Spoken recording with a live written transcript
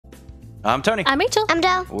I'm Tony. I'm Rachel. I'm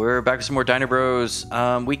Del. We're back with some more Diner Bros.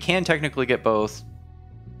 We can technically get both.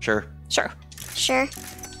 Sure. Sure. Sure.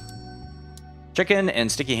 Chicken and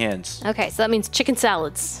sticky hands. Okay, so that means chicken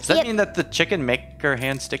salads. Does that Yep. mean that the chicken make our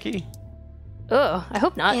hands sticky? Oh, I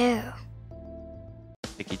hope not. Ew.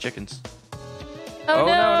 Sticky chickens. Oh, Oh, no,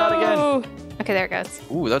 not again. Okay, there it goes.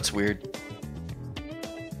 Ooh, that's weird.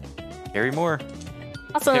 Carry more.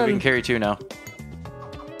 Awesome. Okay, we can carry 2 now.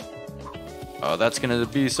 Oh, that's gonna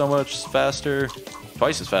be so much faster.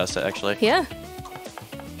 Twice as fast, actually. Yeah,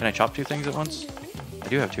 Can I chop 2 things at once? I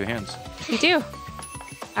do have 2 hands. you do.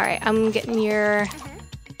 All right, I'm getting your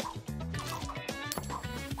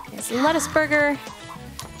lettuce burger,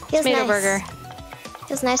 Feels tomato nice. burger.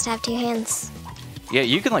 Feels nice to have 2 hands. Yeah,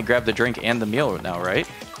 you can like grab the drink and the meal now, right?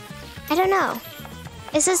 I don't know.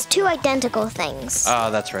 It says 2 identical things. Ah,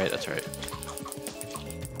 that's right, that's right.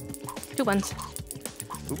 2 buns.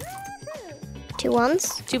 2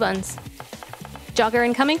 ones. 2 buns. Jogger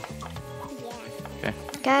incoming. Okay.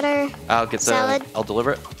 Got her. I'll get the Salad. I'll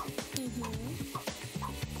deliver it.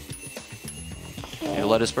 Your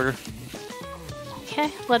lettuce burger. Okay,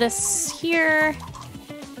 lettuce here.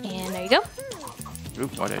 And there you go.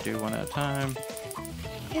 Oop, why'd I do one at a time?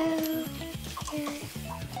 Go.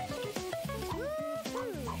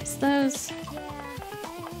 There's those.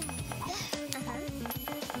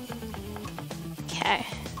 Okay.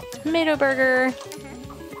 Tomato burger.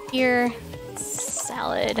 Here.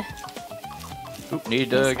 Salad. Oop, need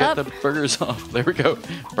to It's get up. the burgers off. There we go.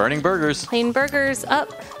 Burning burgers. Plain burgers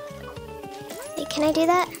up. Hey, can I do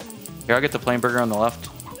that? Here, I'll get the plain burger on the left.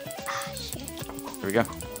 Here we go.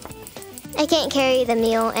 I can't carry the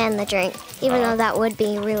meal and the drink, even though that would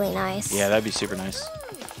be really nice. Yeah, that'd be super nice.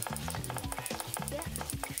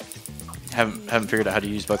 Haven't figured out how to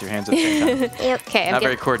use both your hands at the same time. Yep. Okay, I'm Not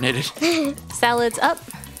very getting coordinated. salads up.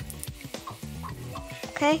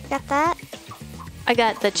 Okay, got that. I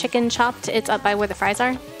got the chicken chopped. It's up by where the fries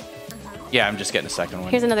are. Yeah, I'm just getting a second one.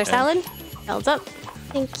 Here's another And salad. Salad's up.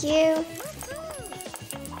 Thank you.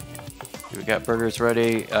 We got burgers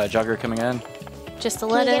ready. Jogger coming in. Just the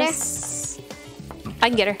Can you get her? lettuce. I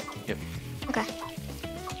can get her. Yep. Okay.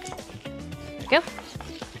 There you go.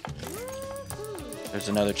 There's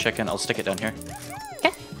another chicken. I'll stick it down here.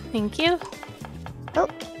 Okay, thank you. Oh,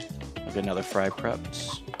 I'll get another fry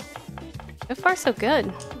prepped. So far, so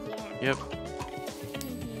good. Yep.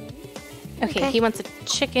 Okay, he wants a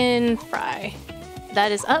chicken fry.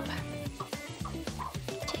 That is up.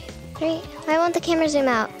 3. I want the camera zoom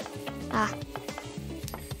out. Ah,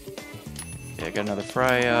 Yeah, got another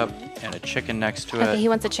fry up and a chicken next to Okay, it. he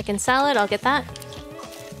wants a chicken salad. I'll get that.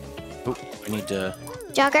 Oop, we need to.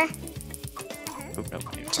 jogger. Oop, nope.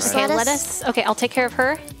 we need Just fry. Okay, Lettuce? lettuce. Okay, I'll take care of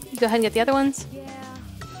her. You go ahead and get the other ones.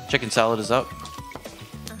 Chicken salad is up.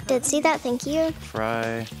 Did see that? Thank you.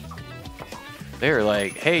 Fry. They're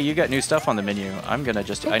like, hey, you got new stuff on the menu. I'm gonna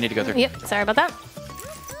just. I need to go through. Yep, sorry about that.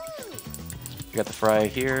 We got the fry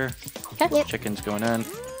here. Okay. Yep. Chicken's going in.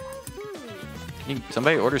 Can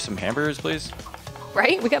somebody order some hamburgers, please?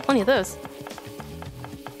 Right, we got plenty of those.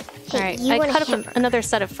 Hey, All right, you I want a cut up hamburger. another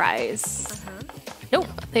set of fries. Nope,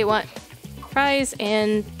 they want fries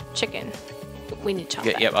and chicken. We need to chop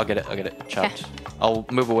Yeah, that. yep, I'll get it. I'll get it chopped. I'll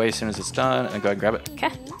move away as soon as it's done and go ahead and grab it.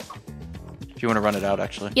 Okay. If you want to run it out,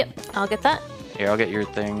 actually. Yep, I'll get that. Here, I'll get your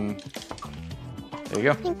thing. There you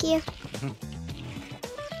go. Thank you.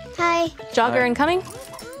 Hi. Jogger Hi. incoming.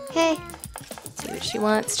 Hey. Let's see what she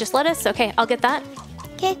wants. Just lettuce. Okay, I'll get that.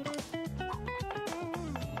 Okay.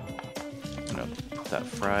 I'm gonna put that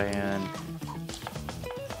fry in.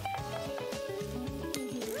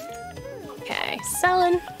 Okay,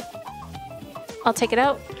 salad. I'll take it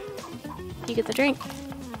out. You get the drink.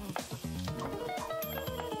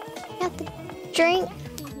 Got the drink.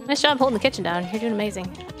 Nice job holding the kitchen down. You're doing amazing.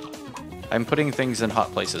 I'm putting things in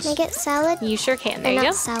hot places. Can I get salad? You sure can. There Or you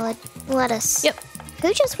not go. salad. Lettuce. Yep,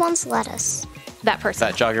 Who just wants lettuce? that person.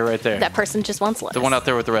 That jogger right there. That person just wants lettuce. The one out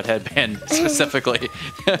there with the red headband, specifically.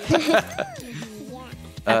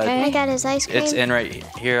 Okay. I got his ice cream. It's in right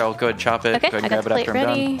here. I'll go ahead and chop it. Okay, Go ahead I and got grab the it plate after I'm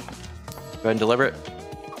ready. done. Go ahead and deliver it.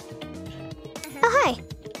 Oh, hi.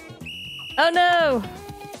 Oh no!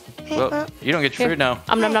 Okay, Well, well, you don't get your food now.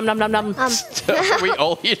 Nom nom nom nom nom. Are we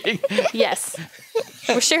all eating? Yes.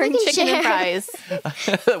 We're sharing We can chicken and share.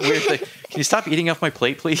 fries. Weird thing. Can you stop eating off my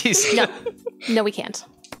plate, please? No. No, we can't.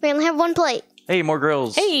 we only have 1 plate. Hey, more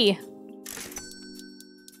grills. Hey!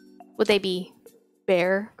 Would they be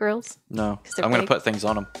bear grills? No, 'Cause they're I'm gonna big. put things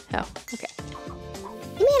on them. Oh, okay.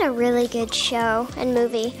 You made a really good show and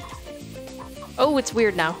movie. Oh, it's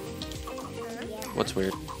weird now. What's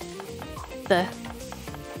weird? The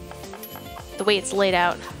way it's laid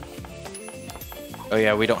out. Oh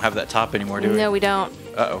yeah, we don't have that top anymore, do we? No, we don't.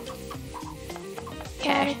 Uh-oh.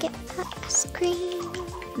 Okay. Gotta get ice cream.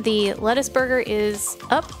 The lettuce burger is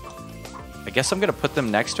up. I guess I'm gonna put them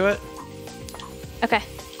next to it. Okay.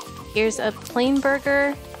 Here's a plain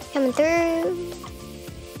burger. Coming through.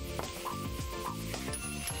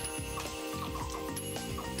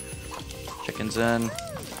 Chicken's in.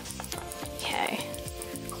 Okay.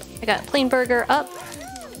 I got plain burger up.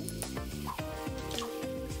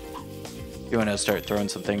 You wanna start throwing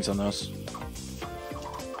some things on those?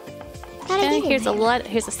 Gotta Okay, get here's in there.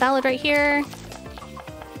 here's a salad right here.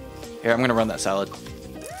 Here, I'm gonna run that salad.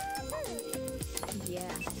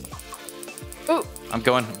 Oh, I'm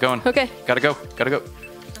going. okay. Gotta go.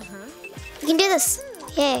 You can do this.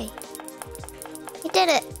 Yay. You did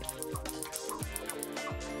it.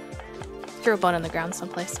 Threw a bun on the ground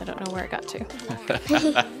someplace. I don't know where it got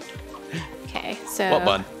to. Okay, so. What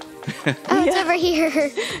bun? Oh, it's over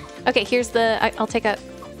here. Okay, here's the. I'll take a.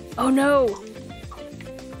 Oh no!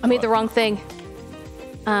 I made the wrong thing.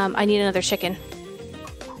 I need another chicken.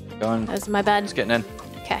 Going. That was my bad. It's getting in.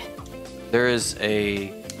 Okay. There is a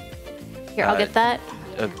Here, I'll get that.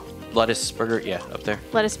 lettuce burger. Yeah, up there.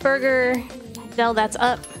 Lettuce burger. Del, that's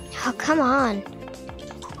up. Oh, come on.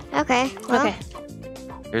 Okay. Well, Okay.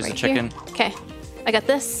 Here's Right the chicken. here. Okay. I got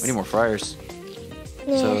this. We need more fryers.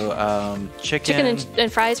 yeah. So, chicken. Chicken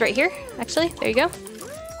and fries right here. Actually, there you go.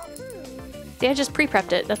 See, I just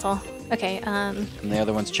pre-prepped it. That's all. Okay. And the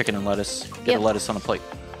other one's chicken and lettuce. Get Yep. a lettuce on a plate.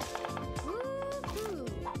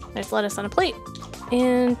 There's lettuce on a plate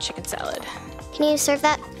and chicken salad. Can you serve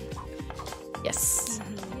that? Yes.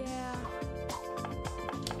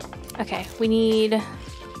 Okay, we need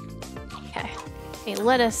a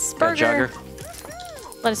lettuce Got a burger.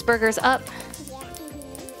 jogger. Lettuce burger's up.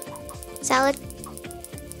 Salad?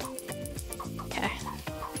 Okay.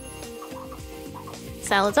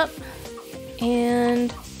 Salad's up.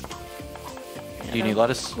 And Do you need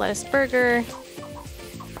lettuce? lettuce burger.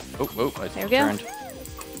 Oh, I There we go. turned.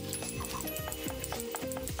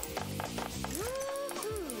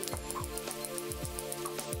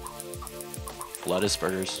 Lettuce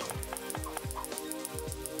burgers.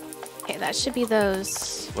 Okay, that should be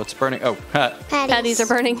those. What's burning? Oh, Patties. Patties are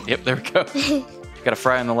burning. yep, there we go. Got a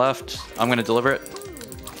fry on the left. I'm gonna deliver it.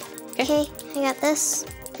 Okay, I got this.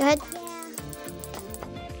 Go ahead.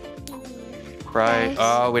 Fry. Nice.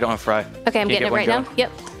 Oh, we don't have fry. Okay, I'm Can you getting get it one, right Joe? now.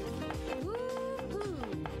 Yep.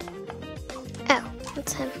 Oh,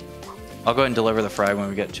 that's him. I'll go ahead and deliver the fry when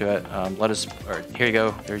we get to it. Lettuce. Or here you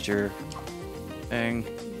go. There's your thing.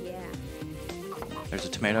 There's a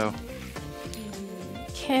tomato.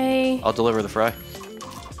 Okay. I'll deliver the fry.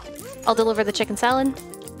 I'll deliver the chicken salad.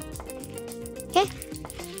 Okay.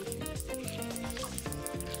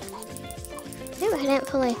 Ooh, I didn't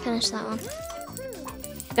fully finish that one.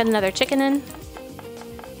 Got another chicken in.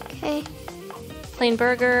 Okay, Plain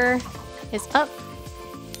burger is up.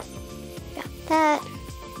 got that.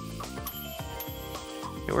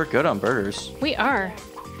 Yeah, we're good on burgers. We are.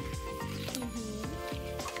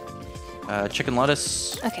 Chicken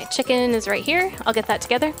lettuce. Okay, chicken is right here. I'll get that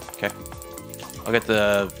together. Okay. I'll get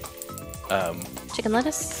the Chicken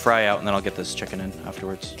lettuce. fry out, and then I'll get this chicken in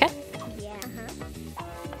afterwards. Okay.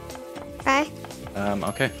 Fry.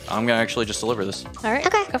 Okay. I'm gonna actually just deliver this. All right.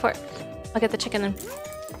 Okay. Go for it. I'll get the chicken in.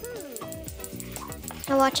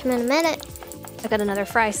 I'll watch him in a minute. I got another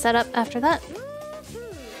fry set up after that.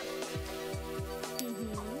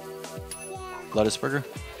 Lettuce burger.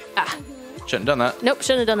 Ah. Shouldn't have done that. Nope,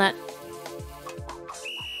 shouldn't have done that.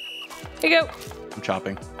 Here you go. I'm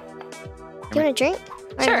chopping. Do you want a drink?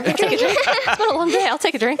 Or Sure. another I'll take a drink. It's been a long day. I'll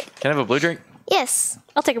take a drink. Can I have a blue drink? Yes.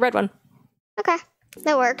 I'll take a red one. Okay,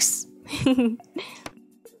 that works. All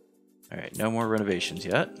right. No more renovations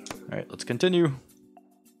yet. All right. Let's continue.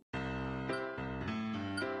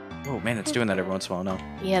 Oh man, it's doing that every once in a while now.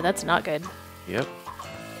 Yeah, that's not good. Yep.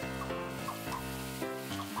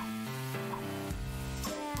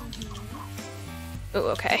 Oh,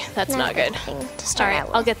 okay. That's not good. Thing to All start right, out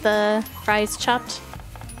I'll with. get the fries chopped.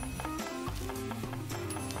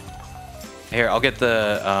 Here, I'll get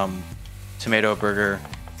the tomato burger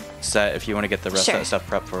set if you want to get the rest Sure. of that stuff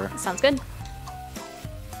prepped for her. Sounds good.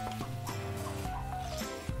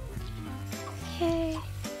 Okay,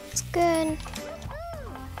 it's good.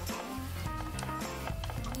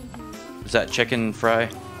 Is that chicken fry?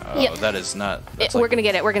 Oh, Yep. that is not. That's We're like- gonna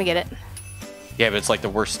get it. We're gonna get it. Yeah, but it's like the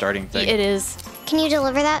worst starting thing. It is. Can you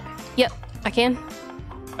deliver that? Yep, I can.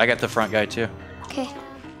 I got the front guy too. Okay.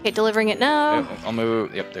 Okay, delivering it now. Yep, I'll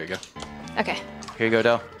move. Yep, there you go. Okay. Here you go,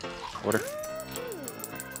 Del. Order.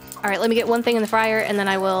 All right, let me get one thing in the fryer, and then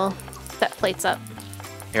I will set plates up.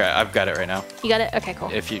 Here, I've got it right now. You got it? Okay, cool.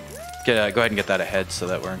 If you go ahead and get that ahead so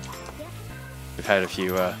that we've had a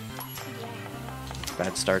few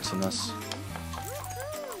bad starts in this.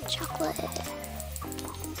 Chocolate.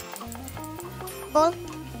 Full.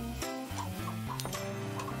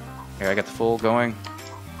 Here, I got the full going.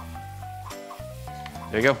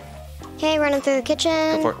 There you go. Okay, running through the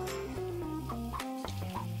kitchen. Go for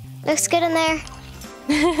Looks good in there.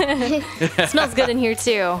 Smells good in here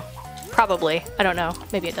too. Probably. I don't know.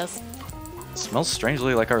 Maybe it does. it. Smells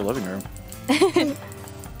strangely like our living room.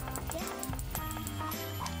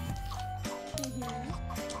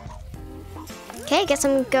 Okay, guess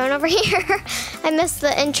I'm going over here. I missed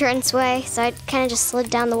the entrance way, so I kind of just slid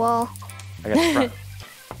down the wall. I got the front.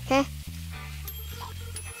 Okay.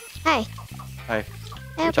 Hi. Hi.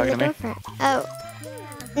 I You opened talking the to me? door for it. Oh.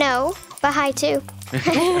 No, but hi too.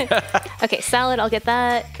 Okay, salad. I'll get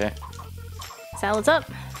that. Okay. Salad's up.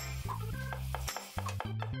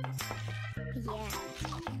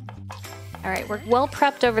 All right, we're well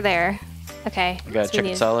prepped over there. Okay. We got so we chicken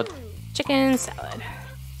need salad. Chicken salad.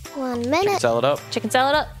 1 Chicken minute. salad up. Chicken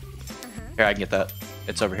salad up. Here, I can get that.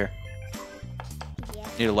 It's over here.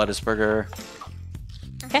 Need a lettuce burger.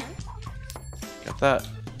 Okay. Got that.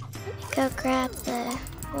 Go grab the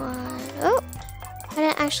one. Oh, I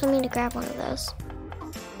didn't actually mean to grab one of those.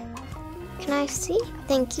 Can I see?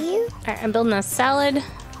 Thank you. All right, I'm building a salad.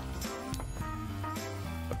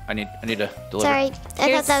 I need to deliver. Sorry, I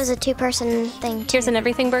Here's- thought that was a 2-person thing. Here's an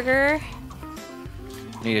everything burger.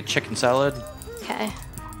 Need a chicken salad. Okay.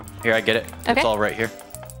 Here, I get it. Okay. It's all right here.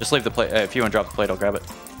 Just leave the plate. If you want to drop the plate, I'll grab it.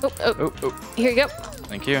 Oh, oh. Oh, oh. Here you go.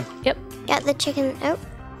 Thank you. Yep. Got the chicken. Oh,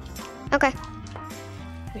 okay.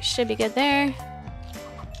 We should be good there.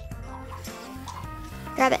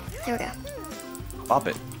 Grab it. There we go. Pop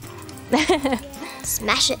it.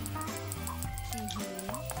 Smash it.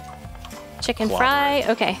 Chicken Clobber. fry.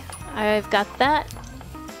 Okay. I've got that.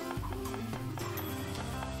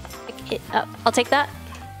 Pick it up. I'll take that.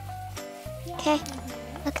 Okay.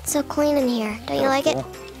 Look, it's so clean in here. Don't you like it? Cool.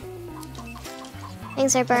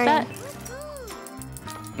 Things are Got that. burning.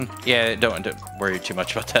 Yeah, don't worry too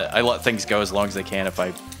much about that. I let things go as long as they can if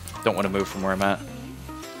I don't want to move from where I'm at.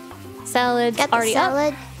 Salad's Got the already up.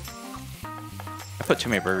 salad. I put too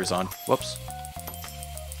many burgers on. Whoops.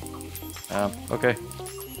 Okay.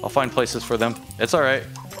 I'll find places for them. It's all right.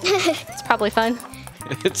 It's probably fun.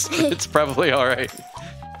 It's probably all right.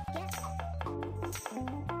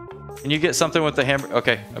 Can you get something with the hamburger?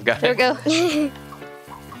 Okay, I've got There it. we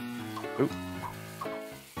go. Oop.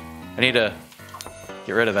 I need to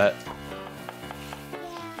get rid of that.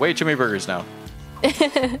 Way too many burgers now.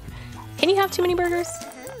 Can you have too many burgers?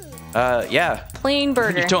 Yeah. Plain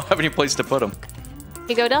burger. You don't have any place to put them. Here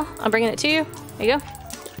you go, Del. I'm bringing it to you. There you go.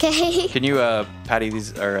 Okay. Can you patty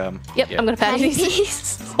these or Yep, yeah. I'm gonna patty these.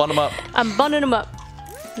 These. bun them up? I'm bunning them up.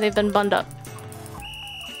 They've been bunned up.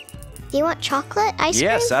 Do you want chocolate ice cream?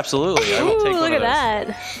 Yes, absolutely. I will Ooh, take one look of at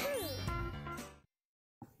those. that.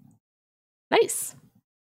 Nice.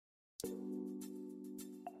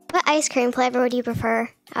 What ice cream flavor would you prefer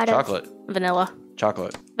out of? Chocolate. Vanilla.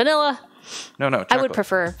 Chocolate. Vanilla. No, I would chocolate.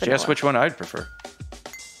 prefer She vanilla. asked which one I'd prefer.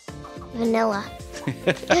 Vanilla.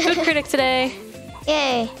 Good critic today.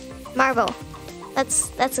 Yay. Marble.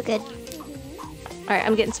 That's a good. All right,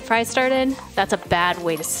 I'm getting some fries started. That's a bad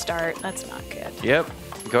way to start. That's not good. Yep.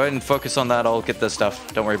 Go ahead and focus on that. I'll get this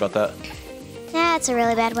stuff. Don't worry about that. That's a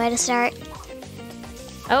really bad way to start.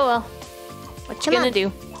 Oh well. What you Come gonna on.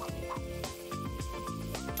 do?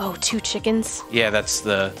 Oh, 2 chickens. Yeah, that's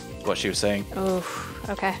what she was saying. Oh,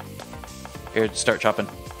 okay. Here, start chopping.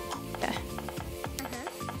 Okay.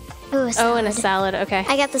 Ooh, a Oh, salad. and a salad. Okay.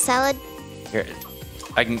 I got the salad. Here,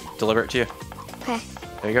 I can deliver it to you. Okay.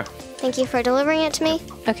 There you go. Thank you for delivering it to me.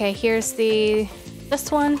 Okay, here's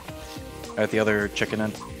this one. I got the other chicken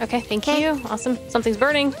in. Okay, thank Okay. you. Awesome. Something's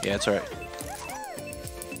burning. Yeah, it's all right.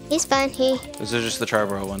 He's fine. Those are just the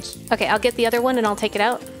charbroil ones. Okay, I'll get the other one and I'll take it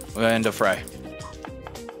out. And a fry.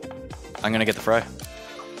 I'm gonna get the fry.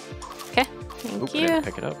 Okay. Thank Oop, I you. didn't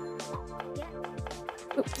pick it up.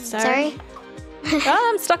 Oops, Sorry. Ah,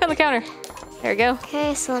 I'm stuck on the counter. There we go.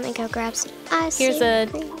 Okay, so let me go grab some ice Here's a-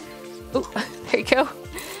 cream. Oop, there you go.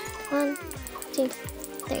 1, 2,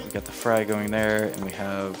 3. We got the fry going there, and we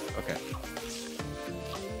have okay.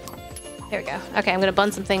 There we go. Okay, I'm gonna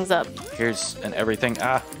bun some things up. Here's an everything.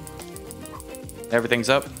 Everything's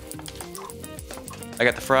up. I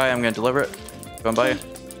got the fry. I'm gonna deliver it. Going by you.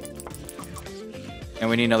 And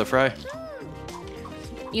we need another fry.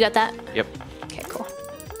 You got that? Yep. Okay, cool.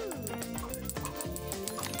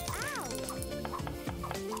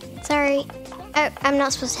 Sorry. Oh, I'm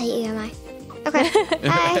not supposed to hit you, am I? Okay.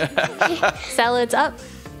 Hi. Salad's up.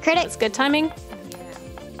 Critic. That's good timing.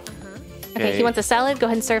 Okay, he wants a salad. Go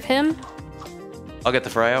ahead and serve him. I'll get the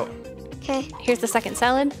fry out. Okay. Here's the second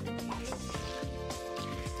salad.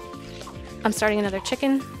 I'm starting another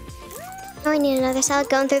chicken. Oh, I need another salad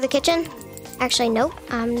going through the kitchen. Actually, nope.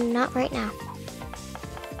 I'm not right now.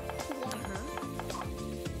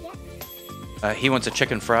 He wants a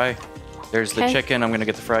chicken fry. There's the Okay. chicken. I'm going to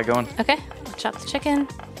get the fry going. Okay, I'll chop the chicken.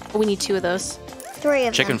 Oh, we need 2 of those. 3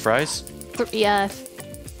 of Chicken them. fries? Yeah.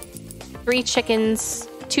 3 chickens,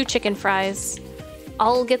 2 chicken fries.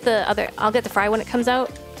 I'll get the fry when it comes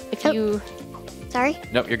out. If Oh. you Sorry.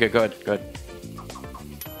 Nope, you're good. Go ahead. Go ahead.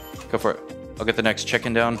 Go for it. I'll get the next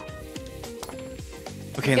chicken down.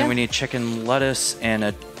 Okay, and then go. we need chicken lettuce and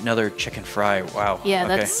another chicken fry. Wow. Yeah,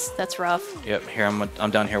 okay. that's rough. Yep, here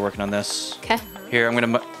I'm down here working on this. Okay. Here, I'm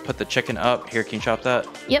going to put the chicken up. Here, can you chop that?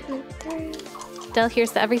 Yep. Del,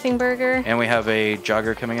 here's the everything burger. And we have a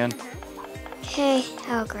jogger coming in. Okay.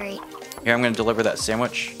 Oh, great. Here, I'm going to deliver that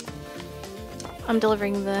sandwich. I'm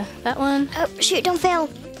delivering that one. Oh, shoot. Don't fail.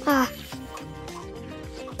 Ah.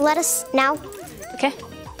 Lettuce now. Okay.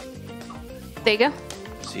 There you go.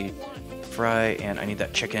 See, fry, and I need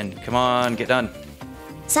that chicken. Come on, get done.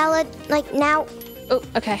 Salad, like now. Oh,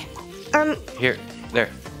 okay. Here, there.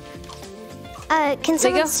 Can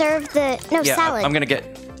someone go. serve the Yeah, salad? I'm going to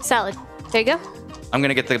get Salad. There you go. I'm going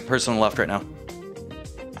to get the person on the left right now.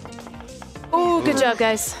 Oh, good job,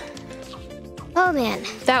 guys. Oh man.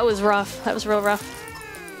 That was rough. That was real rough.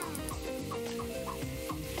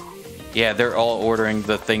 Yeah, they're all ordering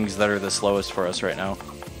the things that are the slowest for us right now.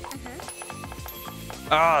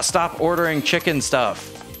 Ah, stop ordering chicken stuff.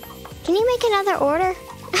 Can you make another order?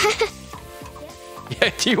 Yeah,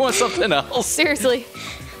 do you want something else? Seriously.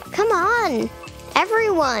 Come on,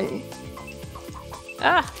 everyone.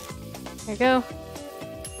 Ah. There you go.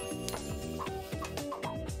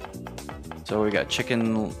 So we got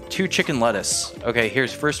chicken, 2 chicken lettuce. Okay,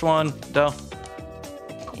 here's first one, Del.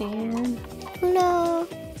 And No.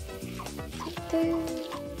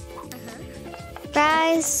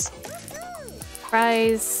 Fries.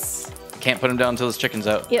 fries. Can't put them down until this chicken's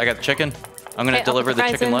out. Yep. I got the chicken. I'm gonna Okay, I'll put deliver the the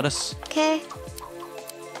fries chicken in. lettuce. Okay.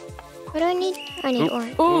 What do I need? I need Oop.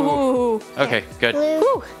 orange. Ooh. Okay, good. Blue.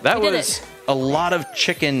 Ooh. That we did was it. a lot of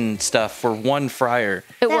chicken stuff for one fryer.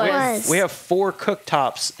 It That was. was. We have 4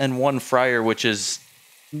 cooktops and 1 fryer, which is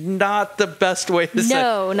not the best way to say.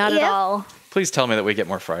 No, not Yep. at all. Please tell me that we get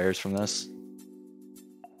more fryers from this.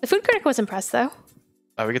 The food critic was impressed, though.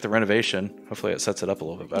 We get the renovation. Hopefully it sets it up a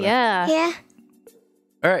little bit better. Yeah. Yeah.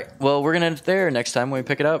 All right. Well, we're going to end it there. Next time when we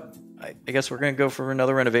pick it up, I guess we're going to go for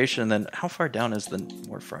another renovation. And then how far down is the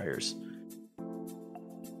more fryers?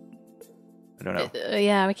 I don't know.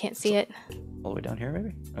 Yeah, we can't see it. All the way down here,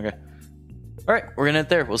 maybe? Okay. All right. We're going to end it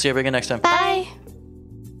there. We'll see everybody again next time. Bye.